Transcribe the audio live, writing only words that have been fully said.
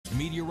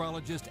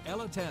meteorologist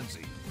Ella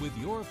Tanzi with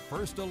your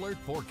First Alert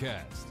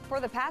forecast. For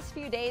the past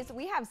few days,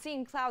 we have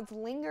seen clouds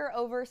linger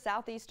over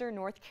southeastern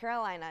North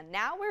Carolina.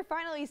 Now we're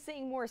finally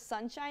seeing more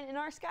sunshine in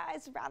our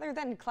skies rather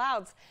than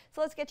clouds. So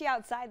let's get you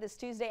outside this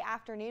Tuesday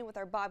afternoon with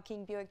our Bob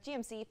King Buick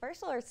GMC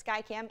First Alert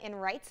Skycam in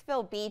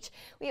Wrightsville Beach.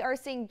 We are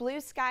seeing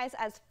blue skies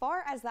as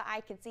far as the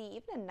eye can see,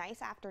 even a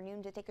nice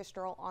afternoon to take a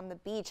stroll on the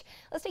beach.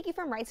 Let's take you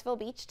from Wrightsville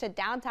Beach to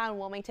downtown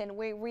Wilmington,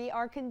 where we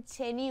are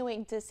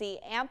continuing to see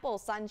ample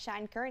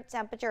sunshine. Current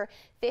temperature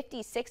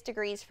 56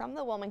 degrees from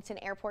the Wilmington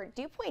Airport.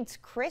 Dew points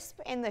crisp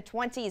in the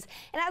 20s.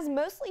 And as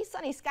mostly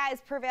sunny skies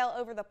prevail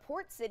over the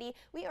port city,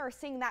 we are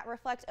seeing that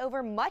reflect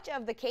over much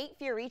of the Cape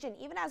Fear region,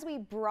 even as we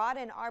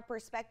broaden our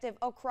perspective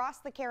across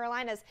the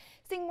Carolinas.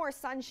 Seeing more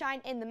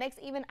sunshine in the mix,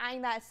 even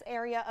eyeing that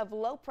area of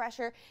low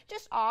pressure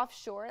just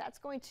offshore. That's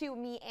going to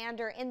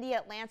meander in the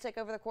Atlantic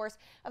over the course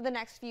of the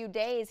next few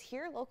days.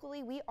 Here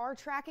locally, we are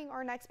tracking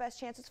our next best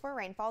chances for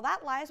rainfall.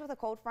 That lies with a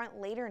cold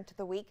front later into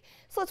the week.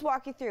 So let's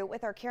walk you through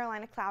with our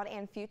Carolina cloud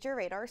and future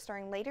radar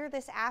starting later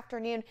this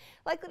afternoon.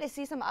 Likely to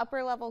see some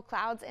upper level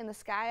clouds in the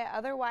sky,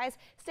 otherwise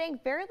staying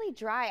fairly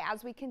dry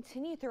as we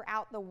continue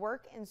throughout the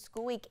work and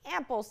school week.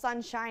 Ample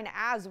sunshine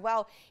as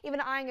well. Even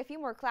eyeing a few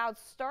more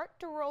clouds start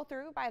to roll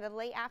through by the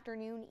late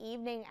afternoon,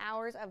 evening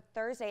hours of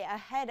Thursday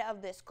ahead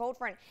of this cold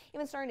front.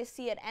 Even starting to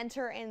see it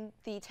enter in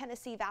the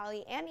Tennessee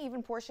Valley and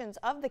even portions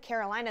of the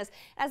Carolinas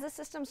as the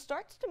system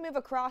starts to move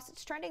across.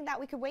 It's trending that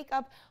we could wake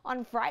up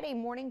on Friday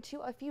morning to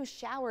a few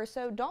showers,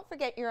 so don't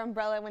forget your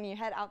umbrella when you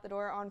head out the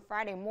door on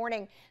Friday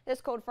morning. This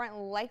cold front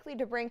likely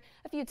to bring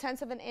a few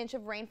tenths of an inch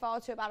of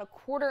rainfall to about a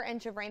quarter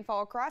inch of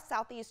rainfall across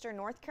southeastern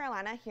North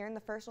Carolina. Here in the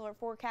First Alert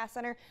Forecast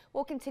Center,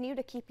 we'll continue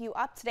to keep you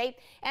up to date.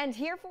 And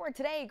here for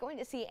today, going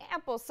to see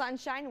ample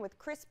sunshine with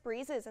crisp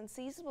breezes and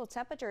seasonable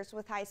temperatures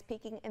with highs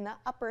peaking in the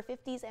upper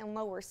 50s and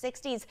lower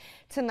 60s.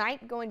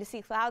 Tonight, going to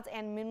see clouds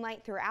and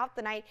moonlight throughout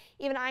the night,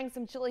 even eyeing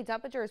some chilly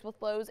temperatures with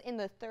lows in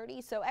the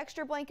 30s. So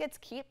extra blankets,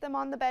 keep them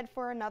on the bed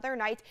for another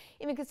night.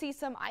 Even could see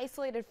some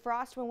isolated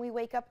frost when we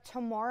wake up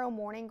tomorrow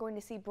morning. Going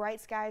to see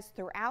bright skies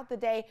throughout the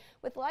day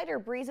with lighter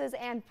breezes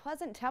and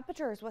pleasant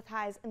temperatures with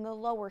highs in the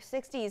lower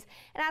 60s.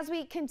 And as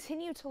we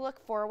continue to look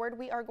forward,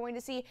 we are going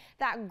to see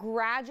that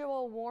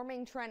gradual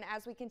warming trend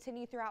as we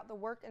continue throughout the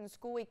work and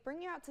school week,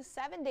 bringing you out to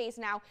 7 days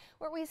now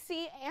where we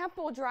see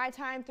ample dry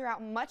time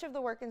throughout much of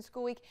the work and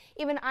school week,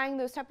 even eyeing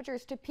those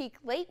temperatures to peak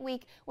late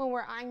week when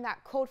we're eyeing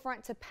that cold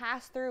front to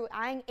pass through,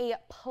 eyeing a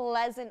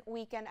pleasant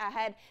weekend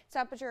ahead.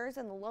 Temperatures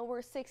in the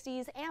lower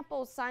 60s,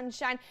 ample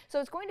sunshine. So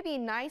it's going to be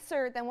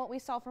nicer than what we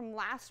saw from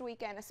last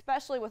weekend,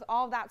 especially with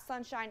all of that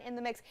sunshine in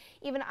the mix,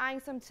 even eyeing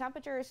some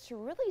temperatures to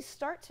really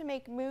start to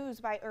make moves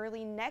by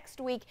early next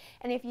week.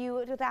 And if you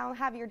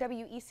have your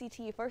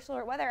WECT First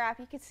Alert weather app,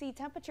 you can see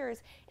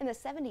temperatures in the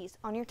 70s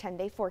on your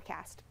 10-day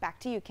forecast. Back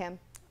to you, Kim.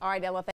 All right, Ella.